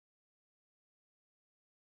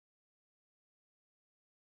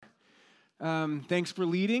Thanks for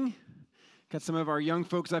leading. Got some of our young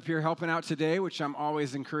folks up here helping out today, which I'm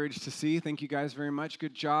always encouraged to see. Thank you guys very much.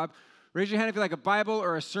 Good job. Raise your hand if you like a Bible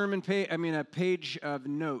or a sermon page. A page of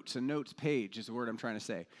notes. A notes page is the word I'm trying to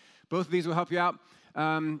say. Both of these will help you out.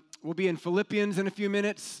 We'll be in Philippians in a few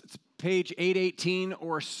minutes. It's page 818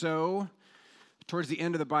 or so, towards the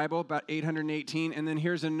end of the Bible, about 818. And then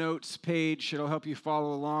here's a notes page. It'll help you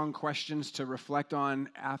follow along, questions to reflect on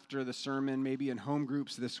after the sermon, maybe in home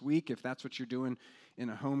groups this week, if that's what you're doing in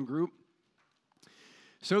a home group.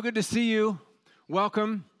 So good to see you.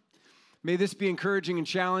 Welcome. May this be encouraging and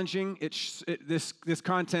challenging. This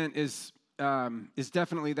content is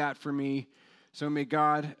definitely that for me. So may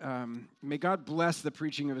God bless the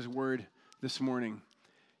preaching of His Word this morning.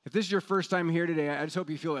 If this is your first time here today, I just hope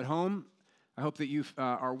you feel at home. I hope that you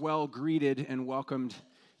are well greeted and welcomed,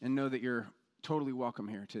 and know that you're totally welcome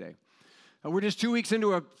here today. We're just 2 weeks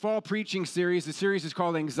into a fall preaching series. The series is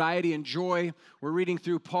called Anxiety and Joy. We're reading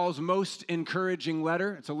through Paul's most encouraging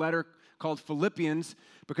letter. It's a letter called Philippians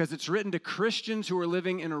because it's written to Christians who are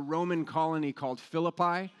living in a Roman colony called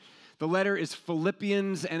Philippi. The letter is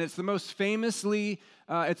Philippians, and it's the most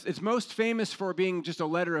it's most famous for being just a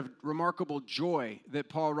letter of remarkable joy that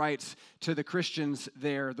Paul writes to the Christians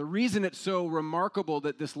there. The reason it's so remarkable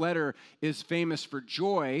that this letter is famous for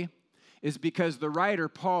joy is because the writer,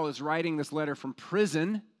 Paul, is writing this letter from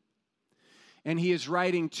prison, and he is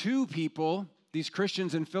writing to people, these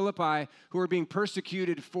Christians in Philippi, who are being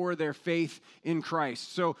persecuted for their faith in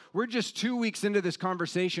Christ. So we're just 2 weeks into this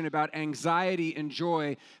conversation about anxiety and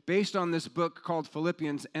joy based on this book called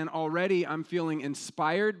Philippians, and already I'm feeling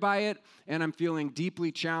inspired by it, and I'm feeling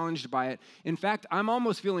deeply challenged by it. In fact, I'm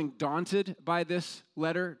almost feeling daunted by this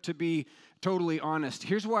letter, to be totally honest.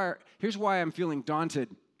 Here's why I'm feeling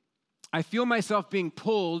daunted. I feel myself being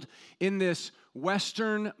pulled in this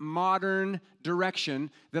Western, modern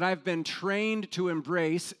direction that I've been trained to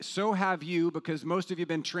embrace. So have you, because most of you have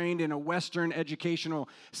been trained in a Western educational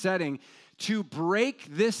setting, to break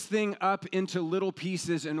this thing up into little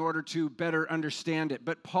pieces in order to better understand it.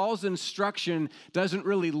 But Paul's instruction doesn't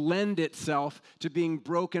really lend itself to being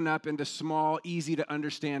broken up into small,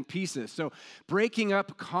 easy-to-understand pieces. So breaking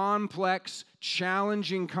up complex,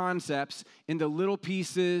 challenging concepts into little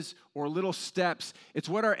pieces or little steps, it's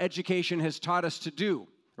what our education has taught us to do,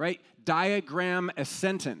 right? Diagram a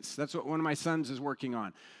sentence. That's what one of my sons is working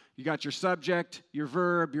on. You got your subject, your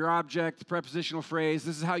verb, your object, the prepositional phrase.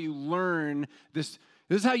 This is how you learn this.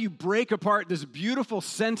 This is how you break apart this beautiful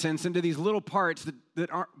sentence into these little parts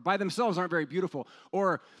that aren't, by themselves aren't very beautiful.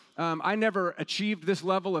 Or I never achieved this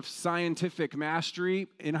level of scientific mastery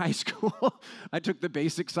in high school. I took the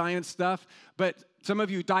basic science stuff. But some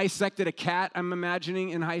of you dissected a cat, I'm imagining,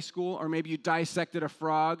 in high school. Or maybe you dissected a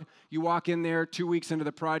frog. You walk in there 2 weeks into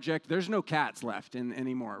the project. There's no cats left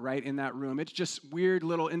anymore, right, in that room. It's just weird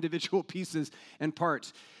little individual pieces and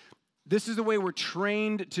parts. This is the way we're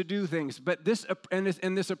trained to do things. But this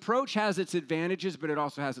approach has its advantages, but it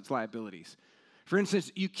also has its liabilities. For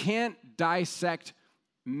instance, you can't dissect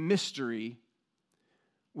mystery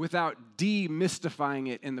without demystifying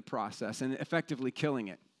it in the process and effectively killing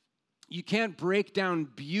it. You can't break down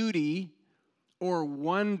beauty or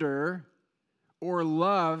wonder or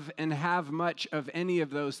love and have much of any of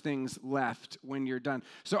those things left when you're done.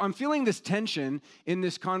 So I'm feeling this tension in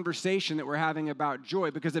this conversation that we're having about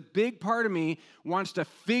joy, because a big part of me wants to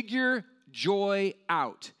figure joy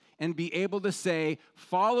out and be able to say,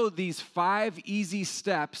 follow these 5 easy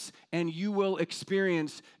steps and you will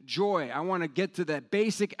experience joy. I want to get to the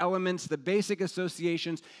basic elements, the basic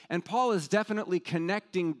associations, and Paul is definitely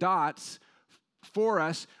connecting dots for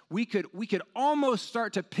us. We could almost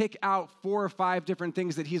start to pick out 4 or 5 different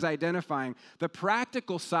things that he's identifying. The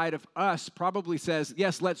practical side of us probably says,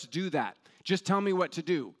 yes, let's do that. Just tell me what to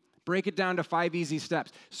do. Break it down to 5 easy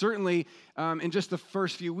steps. Certainly, in just the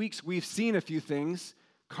first few weeks, we've seen a few things,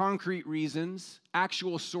 concrete reasons,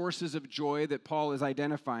 actual sources of joy that Paul is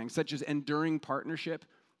identifying, such as enduring partnership.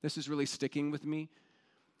 This is really sticking with me.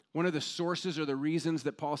 One of the sources or the reasons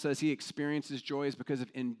that Paul says he experiences joy is because of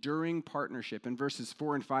enduring partnership. In verses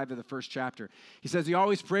 4 and 5 of the first chapter, he says he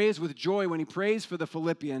always prays with joy when he prays for the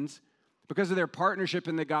Philippians because of their partnership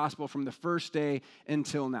in the gospel from the first day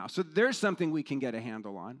until now. So there's something we can get a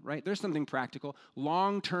handle on, right? There's something practical.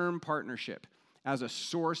 Long-term partnership as a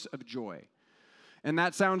source of joy. And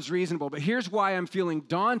that sounds reasonable, but here's why I'm feeling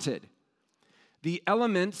daunted. The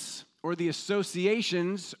elements or the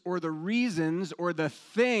associations or the reasons or the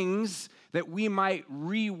things that we might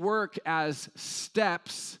rework as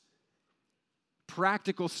steps,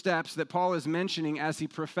 practical steps that Paul is mentioning as he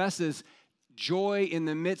professes joy in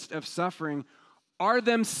the midst of suffering, are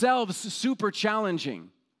themselves super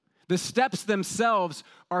challenging. The steps themselves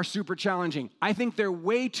are super challenging. I think they're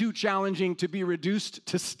way too challenging to be reduced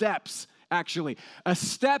to steps, actually. A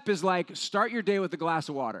step is like start your day with a glass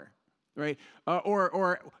of water, right?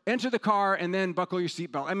 Or enter the car and then buckle your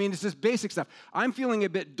seatbelt. I mean, it's just basic stuff. I'm feeling a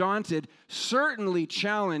bit daunted, certainly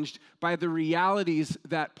challenged by the realities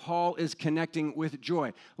that Paul is connecting with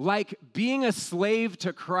joy, like being a slave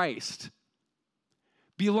to Christ,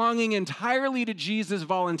 belonging entirely to Jesus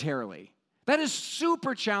voluntarily. That is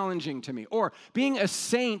super challenging to me. Or being a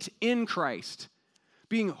saint in Christ,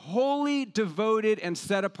 being wholly devoted and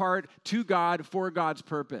set apart to God for God's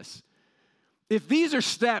purpose. If these are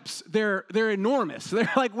steps, they're enormous.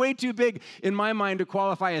 They're like way too big in my mind to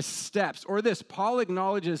qualify as steps. Or this, Paul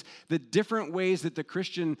acknowledges the different ways that the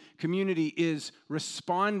Christian community is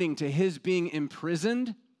responding to his being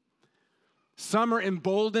imprisoned. Some are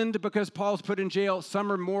emboldened because Paul's put in jail.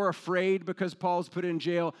 Some are more afraid because Paul's put in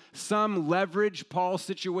jail. Some leverage Paul's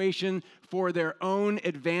situation for their own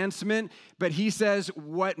advancement. But he says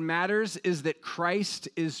what matters is that Christ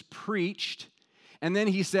is preached. And then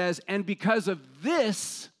he says, and because of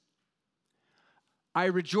this, I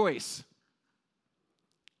rejoice.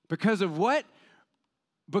 Because of what?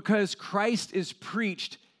 Because Christ is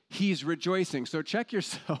preached, he's rejoicing. So check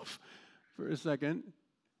yourself for a second.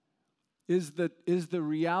 Is the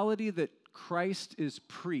reality that Christ is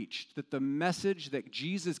preached, that the message that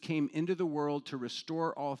Jesus came into the world to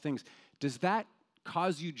restore all things, does that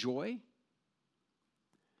cause you joy?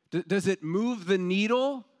 Does it move the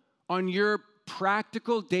needle on your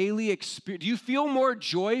practical daily experience? Do you feel more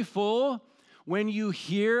joyful when you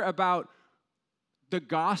hear about the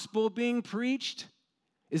gospel being preached?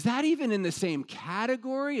 Is that even in the same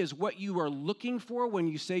category as what you are looking for when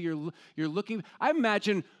you say you're looking? I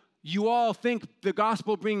imagine you all think the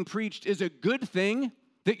gospel being preached is a good thing,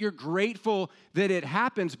 that you're grateful that it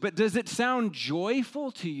happens, but does it sound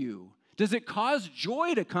joyful to you? Does it cause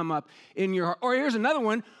joy to come up in your heart? Or here's another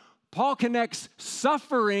one. Paul connects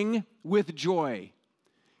suffering with joy.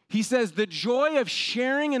 He says the joy of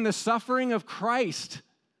sharing in the suffering of Christ.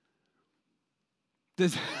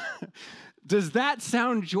 Does that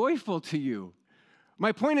sound joyful to you?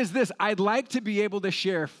 My point is this: I'd like to be able to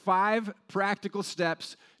share 5 practical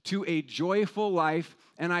steps to a joyful life,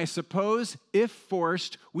 and I suppose, if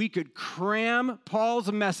forced, we could cram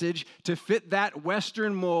Paul's message to fit that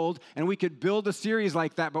Western mold, and we could build a series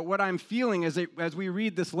like that. But what I'm feeling as we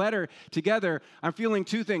read this letter together, I'm feeling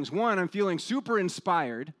 2 things. One, I'm feeling super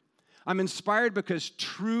inspired. I'm inspired because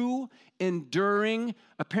true, enduring,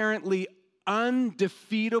 apparently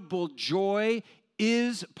undefeatable joy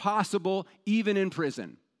is possible even in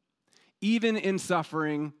prison, even in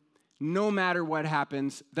suffering, no matter what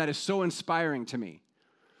happens. That is so inspiring to me.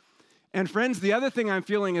 And friends, the other thing I'm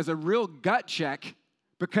feeling is a real gut check,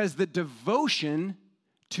 because the devotion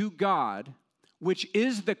to God, which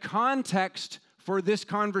is the context for this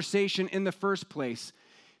conversation in the first place,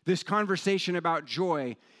 this conversation about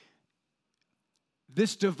joy,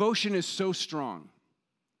 this devotion is so strong.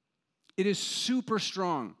 It is super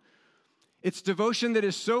strong. It's devotion that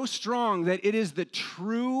is so strong that it is the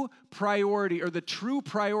true priority, or the true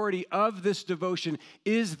priority of this devotion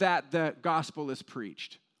is that the gospel is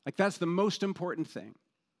preached. Like, that's the most important thing.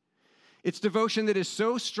 It's devotion that is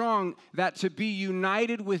so strong that to be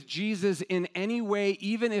united with Jesus in any way,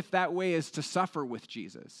 even if that way is to suffer with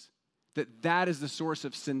Jesus, that is the source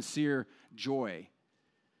of sincere joy.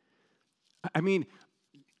 I mean,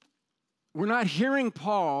 we're not hearing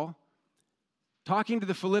Paul talking to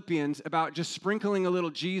the Philippians about just sprinkling a little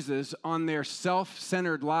Jesus on their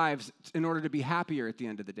self-centered lives in order to be happier at the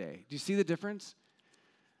end of the day. Do you see the difference?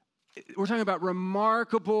 We're talking about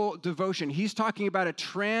remarkable devotion. He's talking about a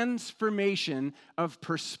transformation of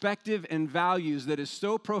perspective and values that is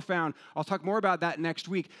so profound. I'll talk more about that next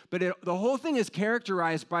week. But the whole thing is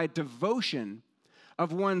characterized by devotion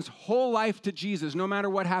of one's whole life to Jesus, no matter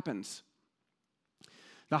what happens.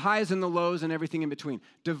 The highs and the lows and everything in between.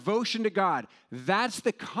 Devotion to God. That's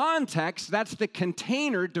the context, that's the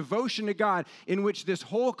container, devotion to God, in which this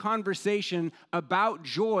whole conversation about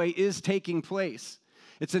joy is taking place.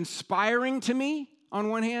 It's inspiring to me, on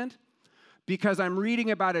one hand, because I'm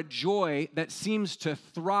reading about a joy that seems to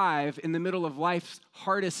thrive in the middle of life's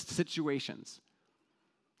hardest situations.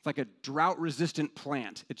 It's like a drought-resistant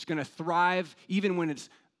plant. It's going to thrive even when it's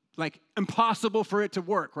like impossible for it to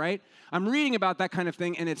work, right? I'm reading about that kind of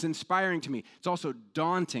thing, and it's inspiring to me. It's also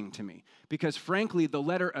daunting to me because, frankly, the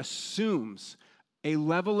letter assumes a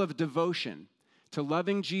level of devotion to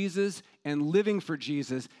loving Jesus and living for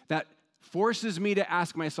Jesus that forces me to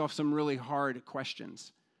ask myself some really hard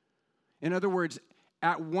questions. In other words,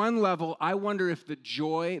 at one level, I wonder if the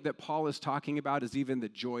joy that Paul is talking about is even the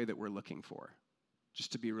joy that we're looking for,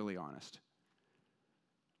 just to be really honest.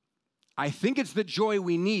 I think it's the joy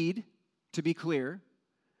we need, to be clear.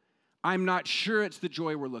 I'm not sure it's the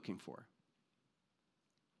joy we're looking for.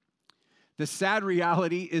 The sad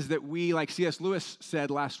reality is that we, like C.S. Lewis said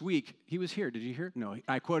last week, he was here. Did you hear? No,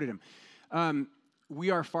 I quoted him. We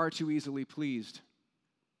are far too easily pleased.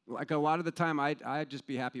 Like a lot of the time, I'd just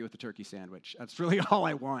be happy with a turkey sandwich. That's really all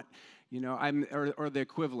I want, or the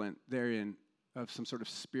equivalent therein of some sort of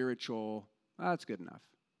spiritual, that's good enough.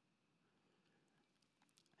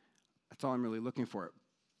 That's all I'm really looking for.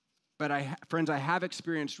 But friends, I have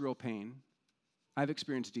experienced real pain. I've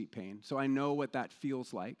experienced deep pain, so I know what that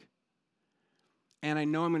feels like. And I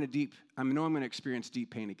know I'm going to experience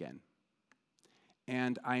deep pain again.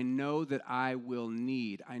 And I know that I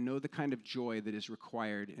know the kind of joy that is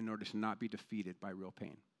required in order to not be defeated by real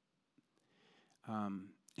pain.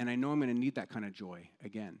 And I know I'm going to need that kind of joy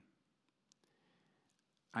again.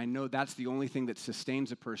 I know that's the only thing that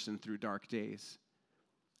sustains a person through dark days.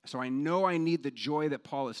 So I know I need the joy that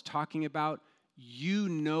Paul is talking about. You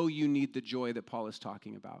know you need the joy that Paul is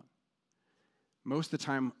talking about. Most of the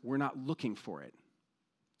time, we're not looking for it.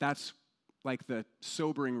 That's like the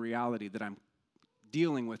sobering reality that I'm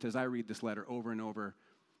dealing with as I read this letter over and over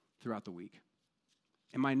throughout the week.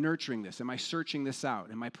 Am I nurturing this? Am I searching this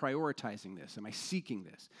out? Am I prioritizing this? Am I seeking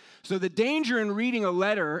this? So the danger in reading a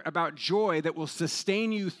letter about joy that will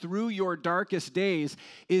sustain you through your darkest days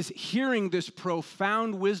is hearing this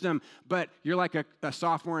profound wisdom, but you're like a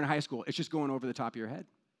sophomore in high school. It's just going over the top of your head.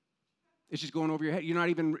 It's just going over your head.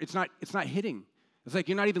 It's not hitting. It's like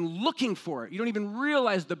you're not even looking for it. You don't even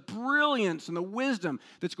realize the brilliance and the wisdom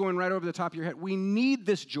that's going right over the top of your head. We need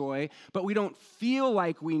this joy, but we don't feel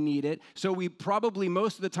like we need it. So we probably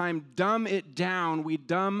most of the time dumb it down. We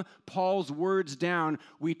dumb Paul's words down.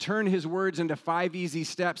 We turn his words into 5 easy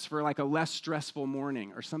steps for like a less stressful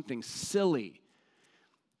morning or something silly.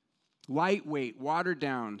 Lightweight, watered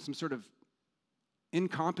down, some sort of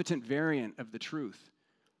incompetent variant of the truth.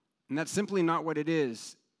 And that's simply not what it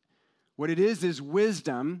is. What it is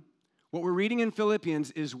wisdom. What we're reading in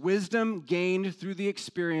Philippians is wisdom gained through the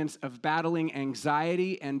experience of battling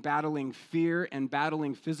anxiety and battling fear and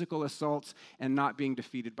battling physical assaults and not being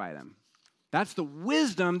defeated by them. That's the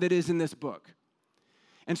wisdom that is in this book.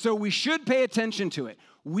 And so we should pay attention to it.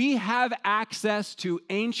 We have access to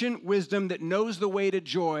ancient wisdom that knows the way to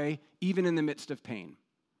joy, even in the midst of pain.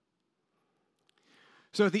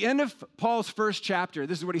 So at the end of Paul's first chapter,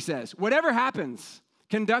 this is what he says. Whatever happens,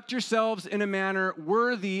 conduct yourselves in a manner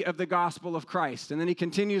worthy of the gospel of Christ. And then he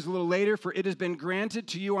continues a little later, for it has been granted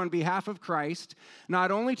to you on behalf of Christ,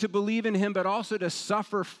 not only to believe in him, but also to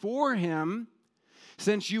suffer for him,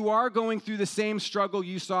 since you are going through the same struggle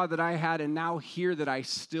you saw that I had and now hear that I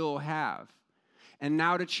still have. And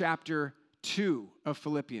now to chapter 2 of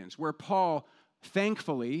Philippians, where Paul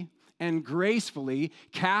thankfully and gracefully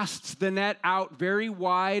casts the net out very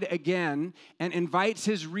wide again and invites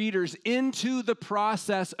his readers into the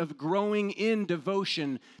process of growing in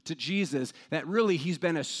devotion to Jesus that really he's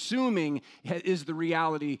been assuming is the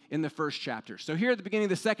reality in the first chapter. So here at the beginning of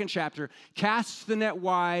the second chapter, casts the net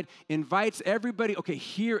wide, invites everybody, okay,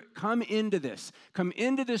 here, come into this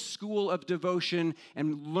school of devotion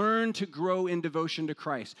and learn to grow in devotion to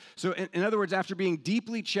Christ. So in other words, after being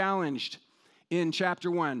deeply challenged in chapter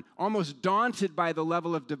 1, almost daunted by the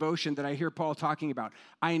level of devotion that I hear Paul talking about,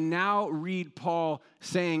 I now read Paul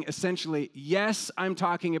saying essentially, yes, I'm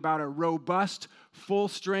talking about a robust,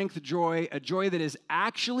 full-strength joy, a joy that is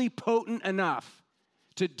actually potent enough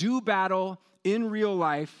to do battle in real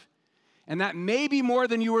life, and that may be more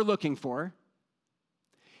than you were looking for,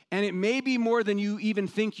 and it may be more than you even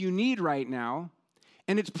think you need right now,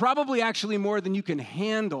 and it's probably actually more than you can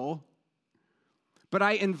handle. But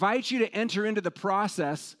I invite you to enter into the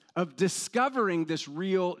process of discovering this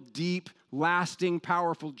real, deep, lasting,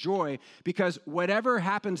 powerful joy, because whatever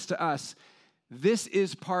happens to us, this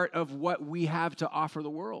is part of what we have to offer the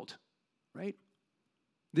world, right?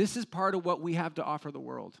 This is part of what we have to offer the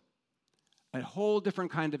world. A whole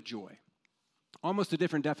different kind of joy. Almost a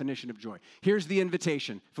different definition of joy. Here's the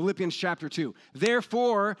invitation, Philippians chapter 2.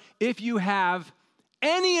 Therefore, if you have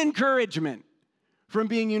any encouragement from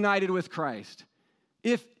being united with Christ,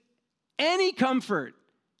 if any comfort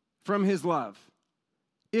from his love,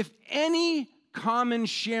 if any common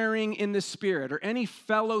sharing in the Spirit or any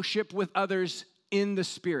fellowship with others in the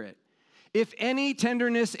Spirit, if any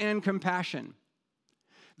tenderness and compassion,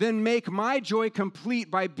 then make my joy complete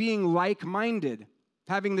by being like-minded,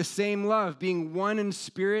 having the same love, being one in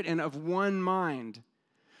spirit and of one mind.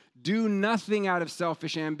 Do nothing out of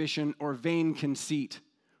selfish ambition or vain conceit.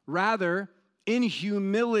 Rather, in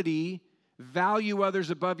humility, value others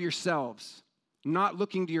above yourselves, not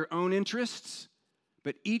looking to your own interests,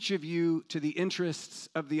 but each of you to the interests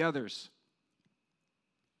of the others.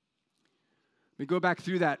 We go back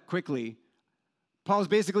through that quickly. Paul's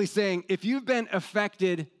basically saying, if you've been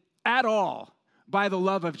affected at all by the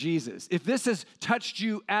love of Jesus, if this has touched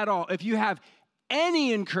you at all, if you have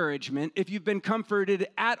any encouragement, if you've been comforted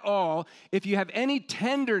at all, if you have any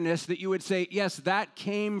tenderness that you would say, yes, that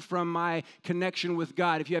came from my connection with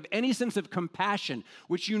God, if you have any sense of compassion,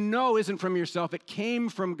 which you know isn't from yourself, it came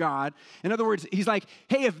from God. In other words, he's like,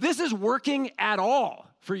 hey, if this is working at all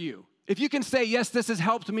for you, if you can say, yes, this has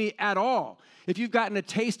helped me at all, if you've gotten a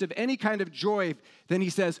taste of any kind of joy, then he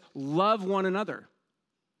says, love one another.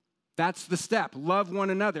 That's the step. Love one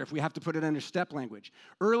another, if we have to put it under step language.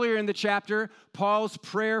 Earlier in the chapter, Paul's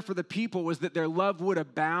prayer for the people was that their love would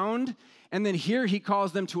abound. And then here he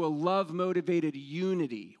calls them to a love-motivated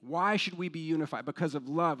unity. Why should we be unified? Because of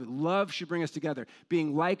love. Love should bring us together.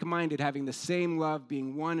 Being like-minded, having the same love,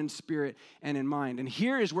 being one in spirit and in mind. And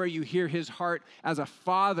here is where you hear his heart as a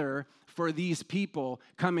father for these people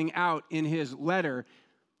coming out in his letter.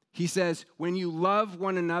 He says, when you love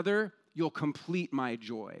one another, you'll complete my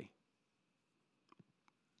joy.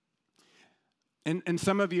 And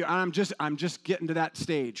some of you, I'm just getting to that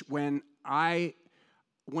stage when I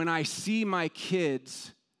see my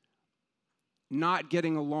kids not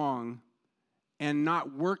getting along and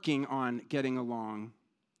not working on getting along,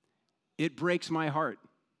 it breaks my heart.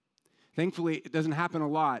 Thankfully, it doesn't happen a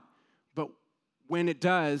lot, but when it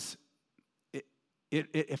does,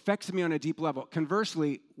 it affects me on a deep level.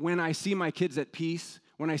 Conversely, when I see my kids at peace,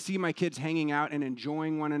 when I see my kids hanging out and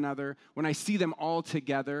enjoying one another, when I see them all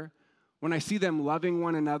together, when I see them loving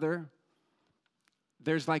one another,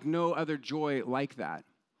 there's like no other joy like that.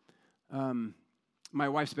 My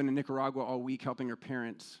wife's been in Nicaragua all week helping her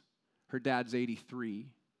parents. Her dad's 83.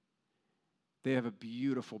 They have a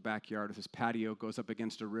beautiful backyard with this patio, goes up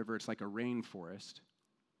against a river. It's like a rainforest.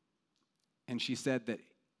 And she said that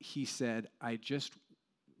he said, I just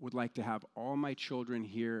would like to have all my children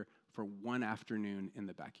here for one afternoon in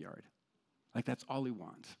the backyard. Like that's all he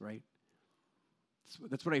wants, right?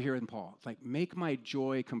 That's what I hear in Paul. It's like, make my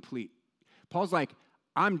joy complete. Paul's like,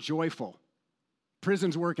 I'm joyful.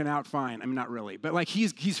 Prison's working out fine. I mean, not really. But like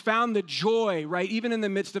he's found the joy, right, even in the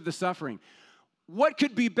midst of the suffering. What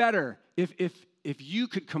could be better if you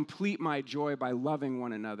could complete my joy by loving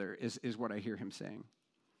one another is what I hear him saying.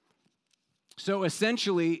 So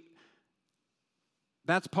essentially,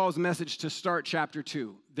 that's Paul's message to start chapter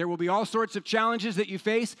 2. There will be all sorts of challenges that you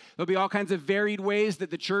face. There'll be all kinds of varied ways that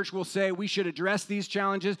the church will say we should address these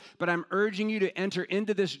challenges, but I'm urging you to enter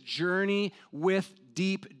into this journey with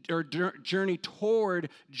journey toward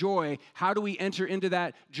joy. How do we enter into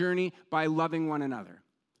that journey? By loving one another.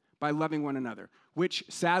 By loving one another, which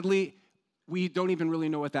sadly, we don't even really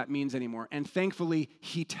know what that means anymore. And thankfully,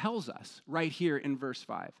 he tells us right here in verse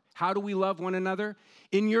 5. How do we love one another?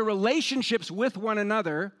 In your relationships with one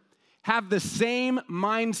another, have the same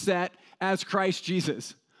mindset as Christ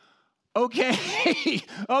Jesus.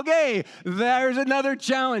 Okay, there's another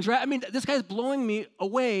challenge, right? I mean, this guy's blowing me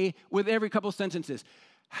away with every couple sentences.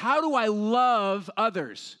 How do I love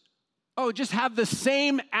others? Oh, just have the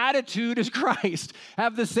same attitude as Christ.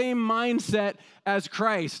 Have the same mindset as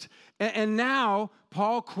Christ. And now,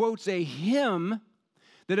 Paul quotes a hymn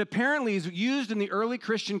that apparently is used in the early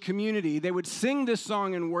Christian community. They would sing this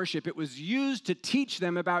song in worship. It was used to teach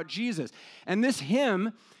them about Jesus. And this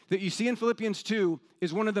hymn that you see in Philippians 2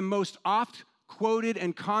 is one of the most oft quoted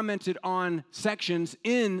and commented on sections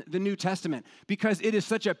in the New Testament because it is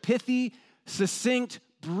such a pithy, succinct,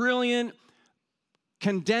 brilliant,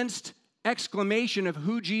 condensed exclamation of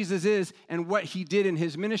who Jesus is and what he did in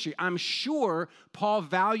his ministry. I'm sure Paul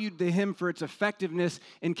valued the hymn for its effectiveness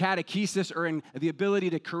in catechesis or in the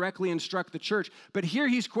ability to correctly instruct the church. But here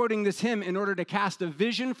he's quoting this hymn in order to cast a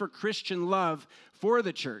vision for Christian love for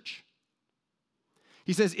the church.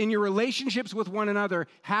 He says, in your relationships with one another,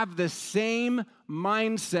 have the same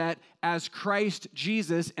mindset as Christ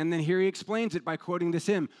Jesus. And then here he explains it by quoting this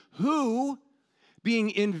hymn, who,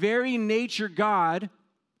 being in very nature God,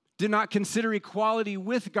 did not consider equality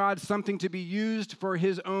with God something to be used for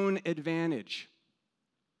his own advantage.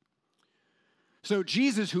 So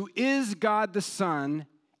Jesus, who is God the Son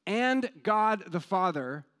and God the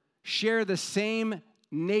Father, share the same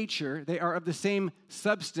nature. They are of the same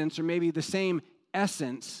substance, or maybe the same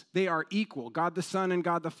essence. They are equal, God the Son and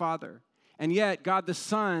God the Father. And yet, God the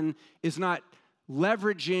Son is not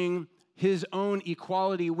leveraging his own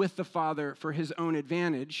equality with the Father for his own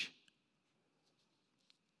advantage.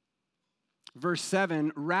 Verse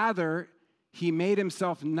 7, rather, he made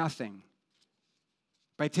himself nothing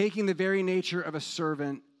by taking the very nature of a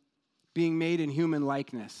servant, being made in human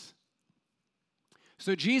likeness.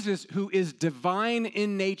 So Jesus, who is divine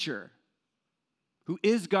in nature, who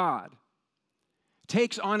is God,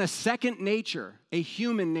 takes on a second nature, a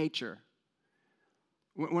human nature.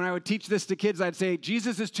 When I would teach this to kids, I'd say,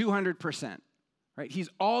 Jesus is 200%, right? He's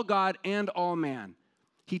all God and all man.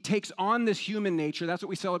 He takes on this human nature. That's what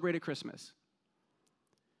we celebrate at Christmas.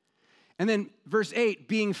 And then verse 8,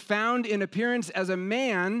 being found in appearance as a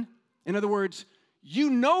man, in other words,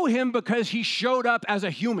 you know him because he showed up as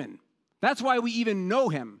a human. That's why we even know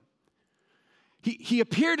him. He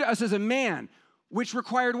appeared to us as a man, which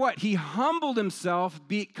required what? He humbled himself,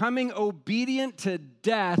 becoming obedient to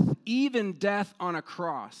death, even death on a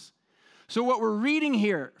cross. So what we're reading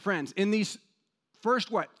here, friends, in these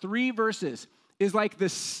first, 3 verses, is like the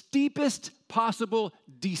steepest possible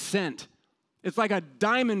descent. It's like a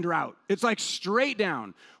diamond route. It's like straight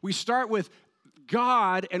down. We start with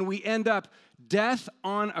God and we end up death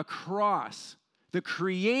on a cross. The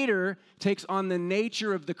Creator takes on the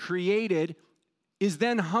nature of the created, is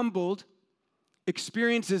then humbled,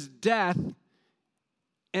 experiences death,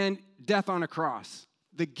 and death on a cross.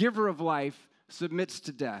 The giver of life submits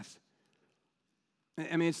to death.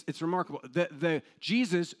 I mean, it's remarkable.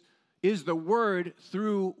 Jesus is the Word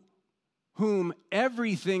through whom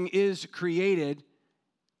everything is created,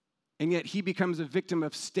 and yet he becomes a victim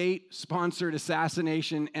of state-sponsored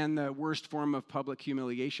assassination and the worst form of public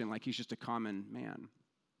humiliation, like he's just a common man.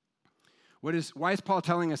 Why is Paul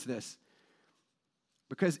telling us this?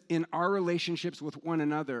 Because in our relationships with one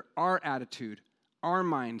another, our attitude, our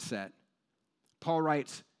mindset, Paul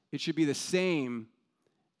writes, it should be the same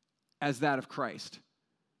as that of Christ.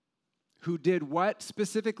 Who did what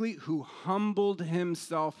specifically? Who humbled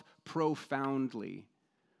himself profoundly.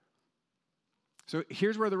 So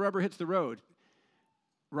here's where the rubber hits the road,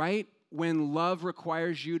 right? When love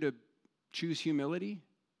requires you to choose humility,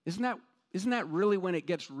 isn't that really when it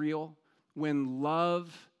gets real? When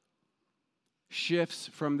love shifts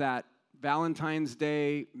from that Valentine's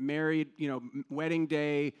Day, wedding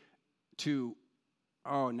day to,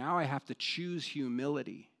 now I have to choose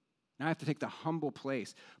humility. Now I have to take the humble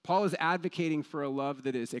place. Paul is advocating for a love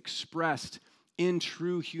that is expressed in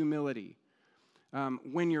true humility.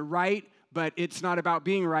 When you're right, but it's not about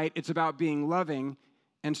being right, it's about being loving.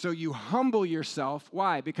 And so you humble yourself.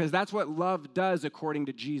 Why? Because that's what love does according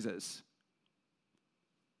to Jesus.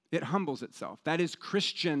 It humbles itself. That is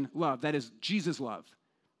Christian love. That is Jesus' love.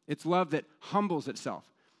 It's love that humbles itself.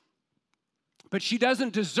 But she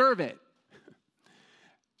doesn't deserve it.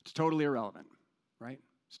 It's totally irrelevant, right?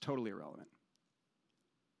 It's totally irrelevant.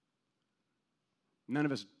 None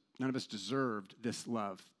of us deserved this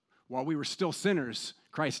love. While we were still sinners,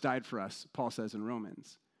 Christ died for us, Paul says in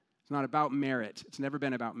Romans. It's not about merit. It's never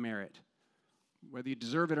been about merit. Whether you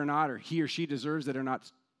deserve it or not, or he or she deserves it or not,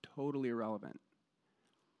 it's totally irrelevant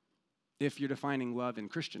if you're defining love in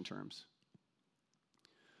Christian terms.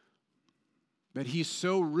 But he's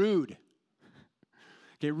so rude.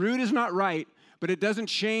 Okay, rude is not right, but it doesn't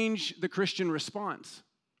change the Christian response,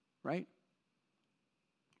 right?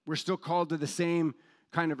 We're still called to the same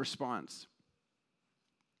kind of response.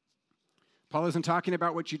 Paul isn't talking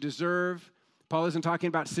about what you deserve. Paul isn't talking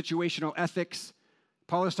about situational ethics.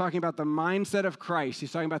 Paul is talking about the mindset of Christ.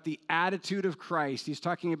 He's talking about the attitude of Christ. He's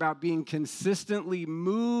talking about being consistently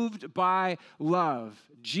moved by love.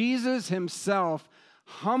 Jesus himself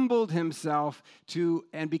humbled himself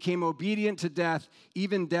and became obedient to death,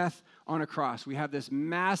 even death on a cross. We have this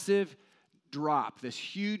massive drop, this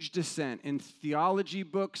huge descent. In theology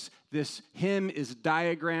books, this hymn is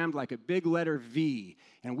diagrammed like a big letter V.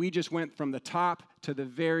 And we just went from the top to the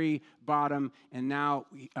very bottom, and now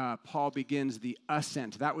Paul begins the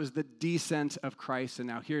ascent. That was the descent of Christ, and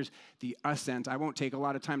now here's the ascent. I won't take a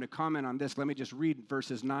lot of time to comment on this. Let me just read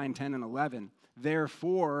verses 9, 10, and 11.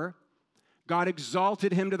 Therefore, God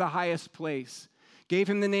exalted him to the highest place, gave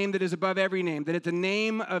him the name that is above every name, that at the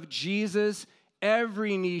name of Jesus,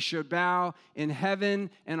 every knee should bow in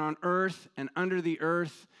heaven and on earth and under the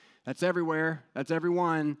earth. That's everywhere. That's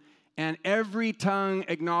everyone. And every tongue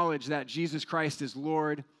acknowledge that Jesus Christ is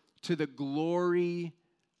Lord, to the glory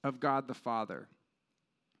of God the Father.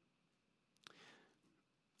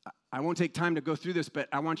 I won't take time to go through this, but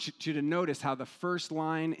I want you to notice how the first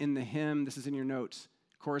line in the hymn, this is in your notes,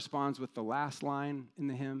 corresponds with the last line in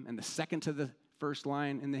the hymn, and the second to the first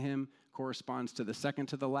line in the hymn corresponds to the second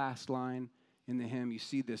to the last line in the hymn. You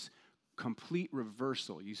see this complete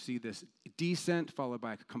reversal. You see this descent followed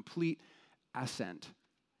by a complete ascent.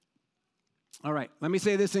 All right, let me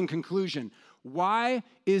say this in conclusion. Why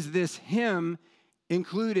is this hymn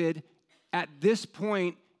included at this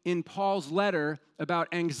point in Paul's letter about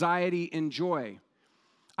anxiety and joy?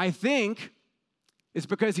 I think it's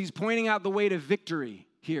because he's pointing out the way to victory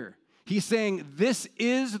here. He's saying this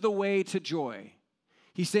is the way to joy.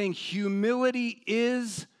 He's saying humility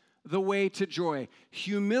is the way to joy.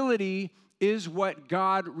 Humility is what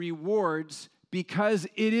God rewards because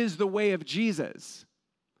it is the way of Jesus.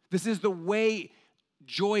 This is the way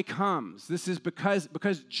joy comes. This is because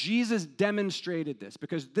Jesus demonstrated this,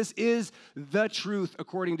 because this is the truth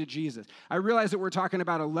according to Jesus. I realize that we're talking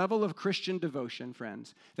about a level of Christian devotion,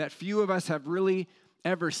 friends, that few of us have really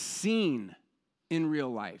ever seen in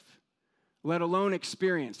real life, let alone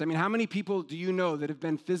experienced. I mean, how many people do you know that have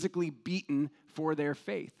been physically beaten for their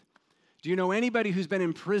faith? Do you know anybody who's been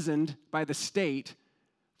imprisoned by the state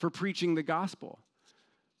for preaching the gospel?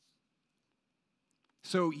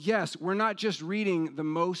 So yes, we're not just reading the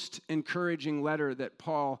most encouraging letter that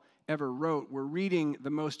Paul ever wrote. We're reading the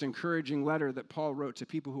most encouraging letter that Paul wrote to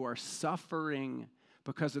people who are suffering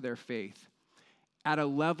because of their faith at a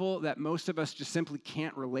level that most of us just simply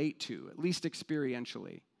can't relate to, at least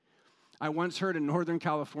experientially. I once heard a Northern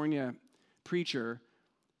California preacher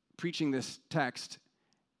preaching this text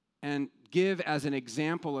and give as an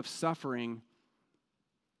example of suffering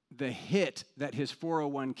the hit that his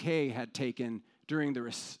 401k had taken during the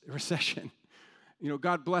recession. You know,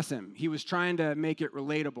 God bless him. He was trying to make it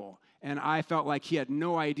relatable, and I felt like he had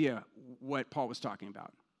no idea what Paul was talking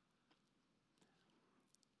about.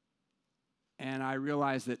 And I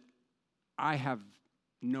realized that I have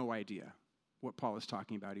no idea what Paul is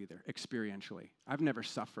talking about either, experientially. I've never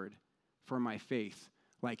suffered for my faith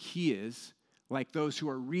like he is, like those who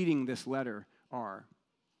are reading this letter are.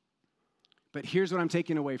 But here's what I'm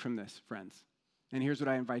taking away from this, friends, and here's what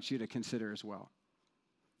I invite you to consider as well.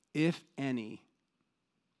 If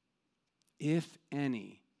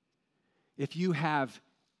you have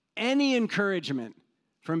any encouragement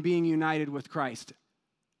from being united with Christ,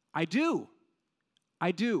 I do.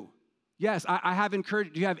 Yes, I have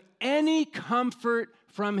encouraged. Do you have any comfort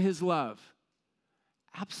from his love?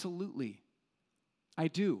 Absolutely. I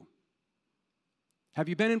do. Have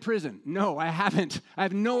you been in prison? No, I haven't. I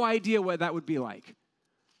have no idea what that would be like.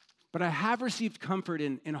 But I have received comfort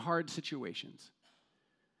in hard situations.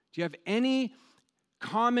 Do you have any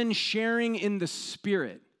common sharing in the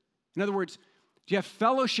Spirit? In other words, do you have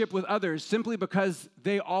fellowship with others simply because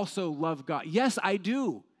they also love God? Yes, I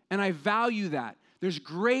do, and I value that. There's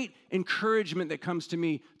great encouragement that comes to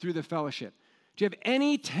me through the fellowship. Do you have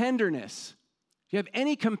any tenderness? Do you have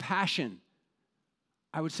any compassion?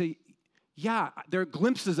 I would say, yeah, there are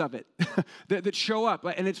glimpses of it that show up,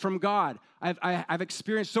 and it's from God. I've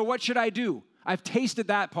experienced. So what should I do? I've tasted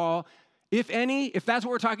that, Paul. If that's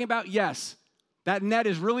what we're talking about, yes. That net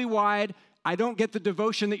is really wide. I don't get the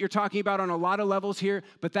devotion that you're talking about on a lot of levels here,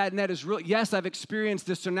 but that net is real. Yes, I've experienced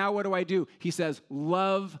this, so now what do? He says,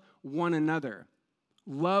 love one another.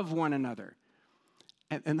 Love one another.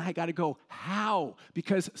 And I got to go, how?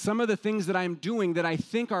 Because some of the things that I'm doing that I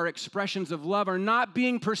think are expressions of love are not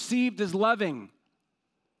being perceived as loving.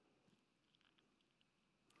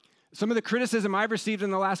 Some of the criticism I've received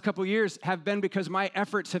in the last couple of years have been because my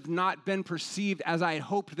efforts have not been perceived as I had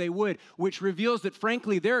hoped they would, which reveals that,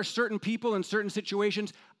 frankly, there are certain people in certain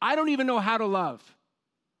situations I don't even know how to love.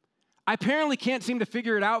 I apparently can't seem to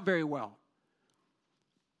figure it out very well.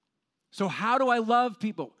 So how do I love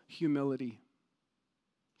people? Humility.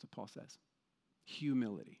 That's what Paul says.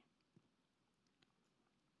 Humility.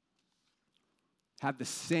 Have the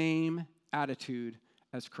same attitude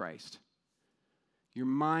as Christ. Your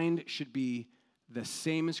mind should be the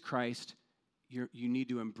same as Christ. You need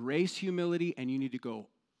to embrace humility, and you need to go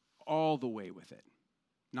all the way with it.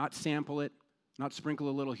 Not sample it, not sprinkle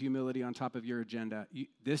a little humility on top of your agenda.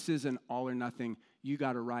 This is an all or nothing. You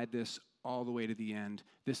got to ride this all the way to the end.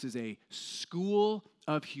 This is a school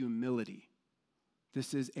of humility.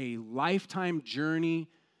 This is a lifetime journey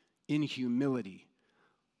in humility.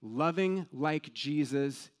 Loving like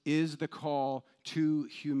Jesus is the call to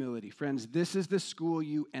humility. Friends, this is the school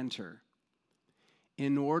you enter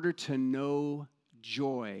in order to know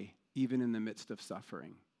joy even in the midst of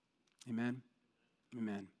suffering. Amen?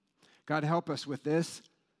 Amen. God, help us with this.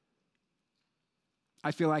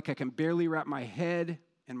 I feel like I can barely wrap my head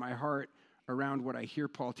and my heart around what I hear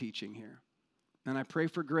Paul teaching here. And I pray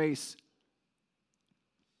for grace.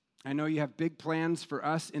 I know you have big plans for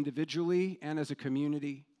us individually and as a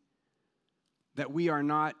community, that we are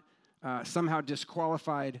not somehow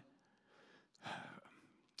disqualified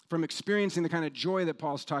from experiencing the kind of joy that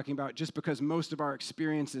Paul's talking about just because most of our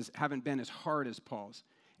experiences haven't been as hard as Paul's.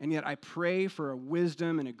 And yet I pray for a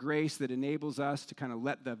wisdom and a grace that enables us to kind of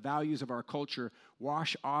let the values of our culture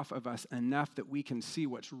wash off of us enough that we can see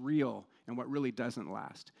what's real and what really doesn't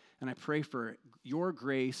last. And I pray for your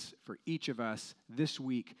grace for each of us this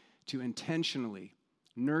week to intentionally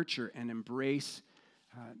nurture and embrace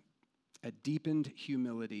a deepened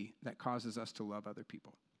humility that causes us to love other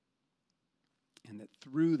people. And that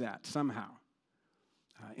through that, somehow,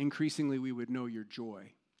 increasingly we would know your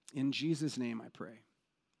joy. In Jesus' name I pray.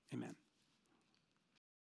 Amen.